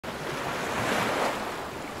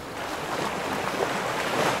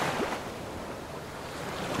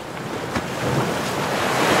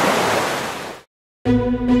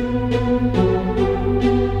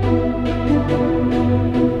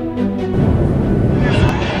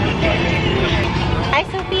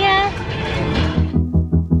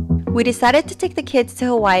We decided to take the kids to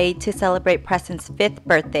Hawaii to celebrate Preston's 5th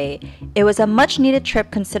birthday. It was a much needed trip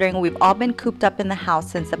considering we've all been cooped up in the house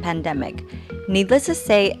since the pandemic. Needless to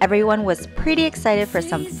say, everyone was pretty excited for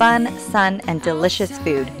some fun, sun, and delicious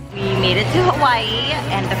food. We made it to Hawaii,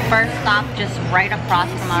 and the first stop just right across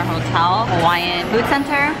from our hotel, Hawaiian Food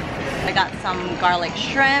Center. I got some garlic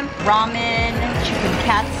shrimp, ramen, chicken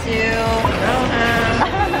katsu.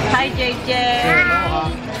 Hi JJ.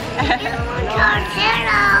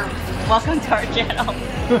 Hi. Welcome to our channel.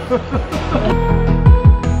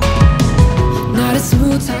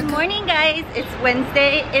 Good morning guys, it's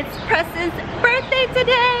Wednesday. It's Preston's birthday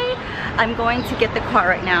today. I'm going to get the car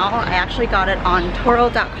right now. I actually got it on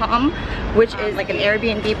Turo.com, which is like an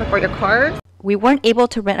Airbnb for your cars. We weren't able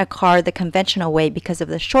to rent a car the conventional way because of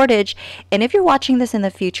the shortage, and if you're watching this in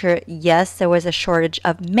the future, yes, there was a shortage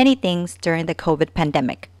of many things during the COVID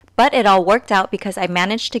pandemic. But it all worked out because I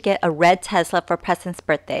managed to get a red Tesla for Preston's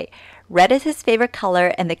birthday. Red is his favorite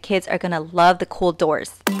color, and the kids are gonna love the cool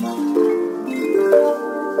doors.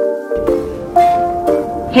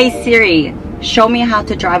 Hey Siri, show me how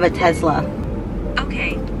to drive a Tesla.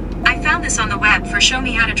 Okay, I found this on the web for Show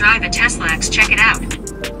Me How to Drive a Tesla X. Check it out.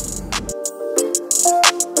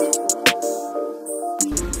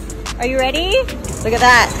 Are you ready? Look at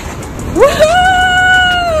that. Woohoo!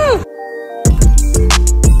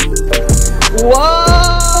 Whoa!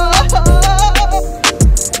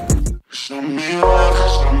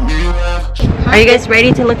 Are you guys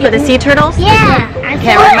ready to look for the sea turtles? Yeah.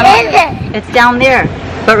 Okay, Where remember, is it? it's down there.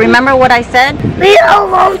 But remember what I said? Leave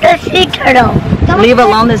alone the sea turtle. Leave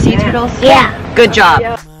alone the sea turtles? Yeah. Good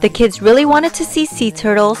job. The kids really wanted to see sea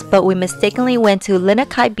turtles, but we mistakenly went to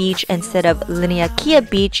Linakai Beach instead of Liniakia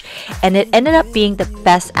Beach, and it ended up being the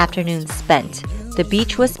best afternoon spent. The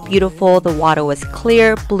beach was beautiful, the water was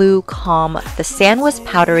clear, blue, calm, the sand was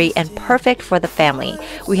powdery and perfect for the family.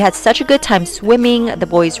 We had such a good time swimming, the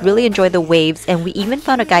boys really enjoyed the waves, and we even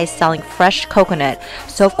found a guy selling fresh coconut,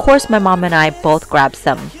 so of course my mom and I both grabbed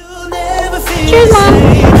some. Cheers, Mom.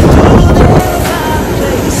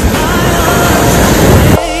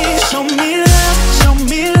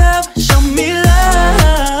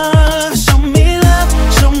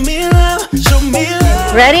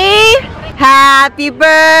 Ready? Happy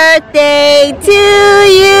birthday to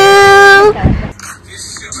you!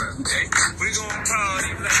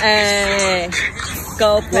 Hey,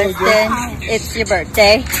 go Preston, it's your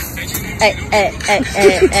birthday. Hey, hey, hey,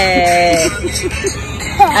 hey, hey.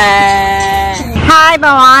 Hi,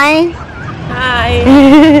 Hawaii. Hi.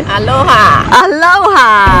 Aloha.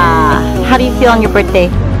 Aloha. How do you feel on your birthday?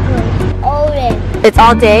 Orange. It's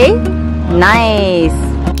all day? Nice.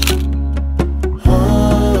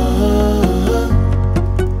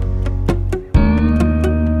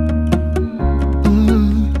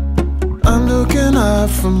 I'm looking out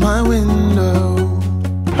from my window.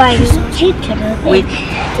 By the sea turtle.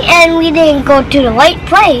 And we didn't go to the right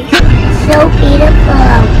place. So beautiful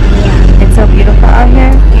out here. It's so beautiful out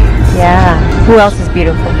here? Yeah. Who else is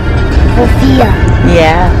beautiful? Sophia.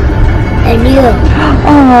 Yeah. And you.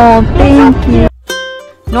 Oh, thank you.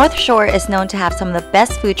 North Shore is known to have some of the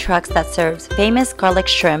best food trucks that serves famous garlic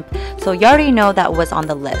shrimp, so you already know that was on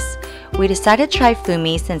the list. We decided to try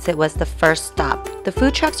Fumi since it was the first stop. The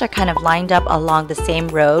food trucks are kind of lined up along the same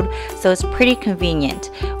road, so it's pretty convenient.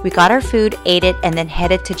 We got our food, ate it, and then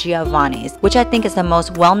headed to Giovanni's, which I think is the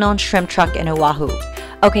most well-known shrimp truck in Oahu.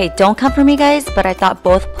 Okay, don't come for me guys, but I thought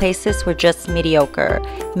both places were just mediocre.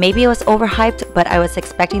 Maybe it was overhyped, but I was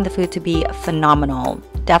expecting the food to be phenomenal.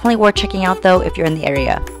 Definitely worth checking out though if you're in the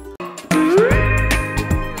area.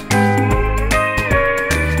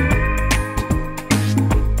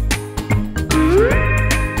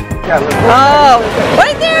 Oh,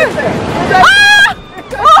 right there! Ah!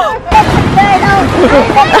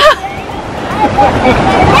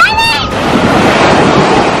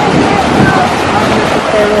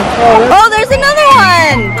 Oh, there's another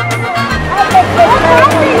one!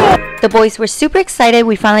 The boys were super excited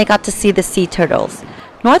we finally got to see the sea turtles.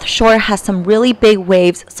 North Shore has some really big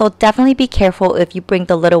waves, so definitely be careful if you bring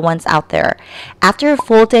the little ones out there. After a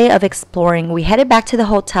full day of exploring, we headed back to the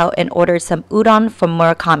hotel and ordered some udon from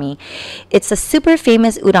Murakami. It's a super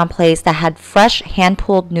famous udon place that had fresh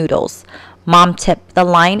hand-pulled noodles. Mom tip, the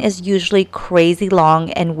line is usually crazy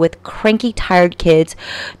long, and with cranky tired kids,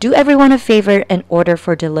 do everyone a favor and order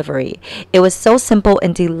for delivery. It was so simple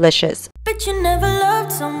and delicious. But you never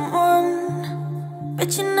loved someone.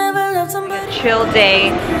 But you never loved somebody. Chill day,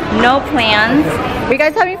 no plans. Are you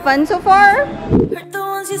guys having fun so far? Hurt the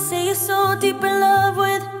ones you say you're so deep in love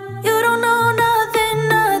with. You don't know nothing,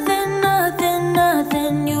 nothing, nothing,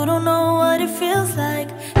 nothing. You don't know what it feels like.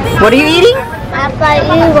 What are you eating?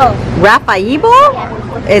 Rapaibo?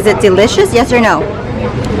 Is it delicious? Yes or no?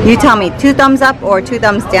 You tell me. 2 thumbs up or 2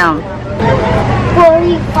 thumbs down?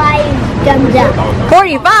 45 thumbs up.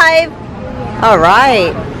 45?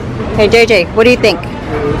 Alright. Hey JJ, what do you think?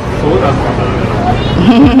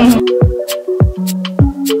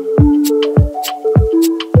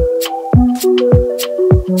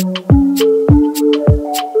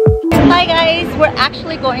 Hi guys, we're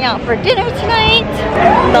actually going out for dinner tonight.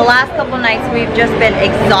 The last couple nights we've just been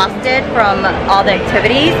exhausted from all the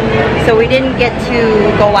activities, so we didn't get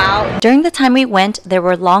to go out. During the time we went, there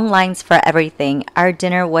were long lines for everything. Our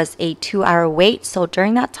dinner was a 2-hour wait, so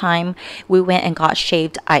during that time we went and got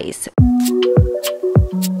shaved ice.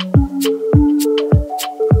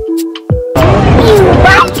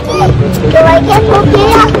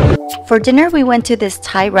 For dinner, we went to this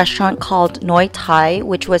Thai restaurant called Noi Thai,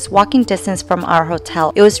 which was walking distance from our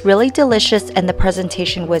hotel. It was really delicious and the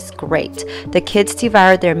presentation was great. The kids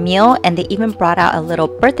devoured their meal and they even brought out a little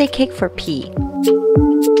birthday cake for P.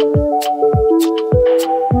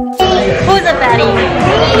 Who's a fatty?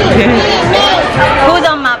 Who's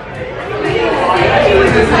a mop?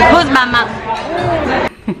 Who's my mop?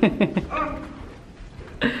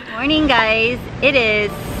 Morning guys, it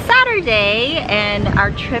is Saturday and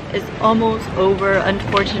our trip is almost over,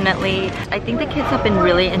 unfortunately. I think the kids have been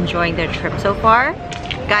really enjoying their trip so far.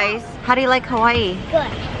 Guys, how do you like Hawaii?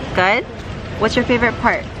 Good. Good? What's your favorite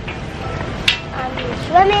part?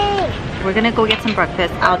 Swimming. We're gonna go get some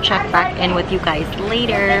breakfast. I'll check back in with you guys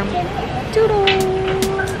later. Doodle!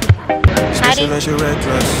 Hi.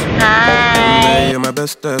 Hi. You're my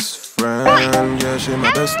bestest friend. Yeah, she's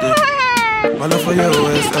my bestie. My love for you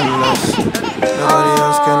is endless. Nobody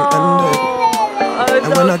else can end it.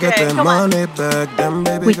 And when I get the money back, then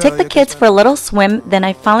baby We took the kids for a little swim, then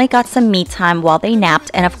I finally got some me time while they napped,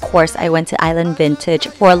 and of course I went to Island Vintage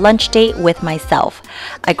for a lunch date with myself.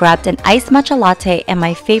 I grabbed an iced matcha latte and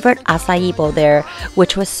my favorite acai bowl there,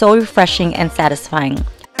 which was so refreshing and satisfying.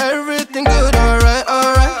 everything good, alright,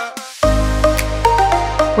 alright.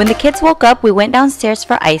 When the kids woke up, we went downstairs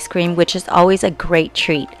for ice cream, which is always a great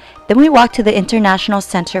treat. Then we walked to the International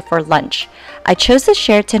Center for lunch. I chose the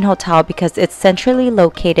Sheraton Hotel because it's centrally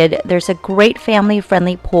located, there's a great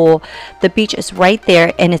family-friendly pool, the beach is right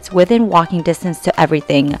there, and it's within walking distance to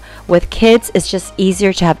everything. With kids, it's just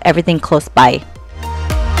easier to have everything close by.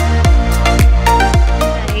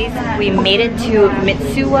 We made it to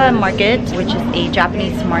Mitsuwa Market, which is a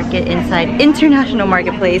Japanese market inside International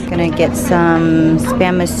Marketplace. Gonna get some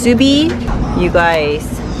spam musubi. You guys,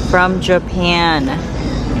 from Japan.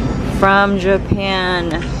 From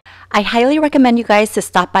Japan. I highly recommend you guys to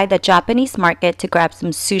stop by the Japanese market to grab some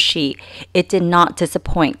sushi. It did not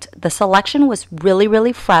disappoint. The selection was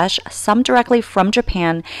really fresh, some directly from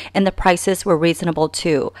Japan, and the prices were reasonable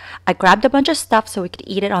too. I grabbed a bunch of stuff so we could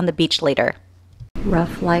eat it on the beach later.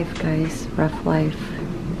 Rough life, guys. Rough life.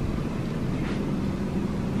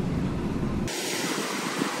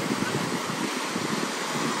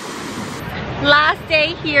 Last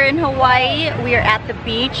day here in Hawaii. We are at the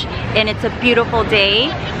beach and it's a beautiful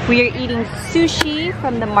day. We are eating sushi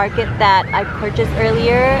from the market that I purchased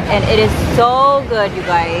earlier and it is so good, you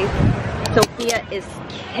guys. Sophia is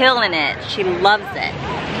killing it. She loves it.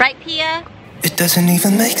 Right, Pia? It doesn't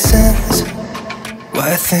even make sense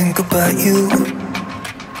why I think about you.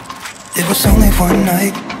 It was only one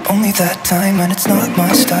night, only that time, and it's not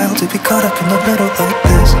my style to be caught up in the middle like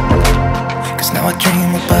this. Cause now I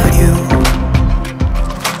dream about you.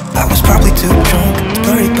 I was probably too drunk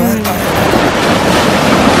to worry, but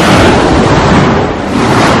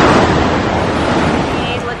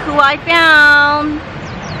Hey, look who I found.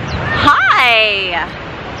 Hi.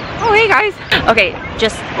 Oh, hey guys. Okay,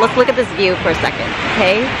 just let's look at this view for a second,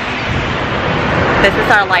 okay? This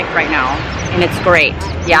is our life right now, and it's great,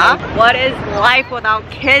 yeah? What is life without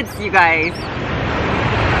kids, you guys?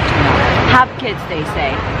 Have kids, they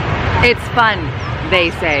say. It's fun,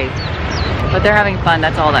 they say. But they're having fun,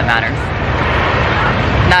 that's all that matters.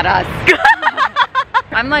 Not us.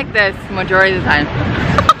 I'm like this majority of the time.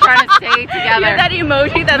 Trying to stay together. You have that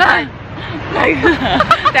emoji that's like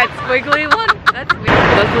that squiggly one? That's weird.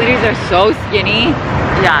 Those ladies are so skinny.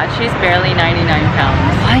 Yeah, she's barely 99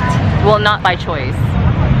 pounds. What? Well, not by choice.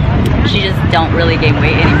 She just don't really gain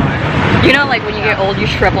weight anymore. You know, like when you get old, you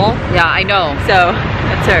shrivel. Yeah, I know. So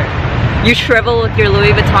that's her. You shrivel with your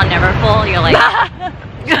Louis Vuitton Neverfull. You're like,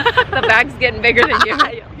 the bag's getting bigger than you.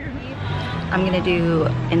 I'm gonna do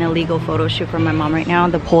an illegal photo shoot for my mom right now.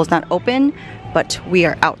 The pool's not open, but we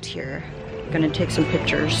are out here. Gonna take some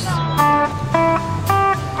pictures.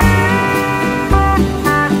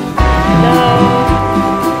 Hello.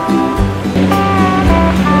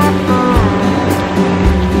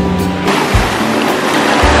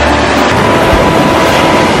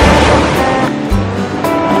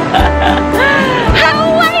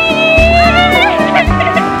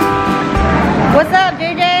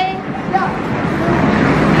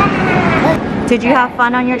 Did you have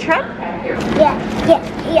fun on your trip? Yeah.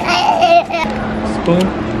 Spoon.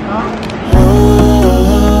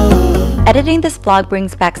 Editing this vlog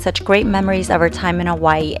brings back such great memories of our time in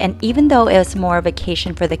Hawaii, and even though it was more a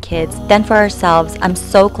vacation for the kids than for ourselves, I'm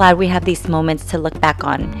so glad we have these moments to look back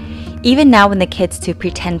on. Even now when the kids do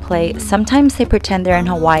pretend play, sometimes they pretend they're in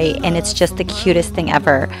Hawaii and it's just the cutest thing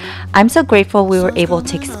ever. I'm so grateful we were able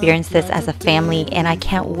to experience this as a family, and I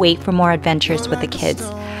can't wait for more adventures with the kids.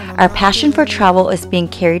 Our passion for travel is being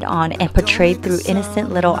carried on and portrayed through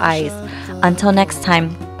innocent little eyes. Until next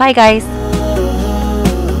time, bye guys!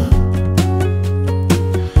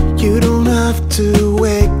 You don't have to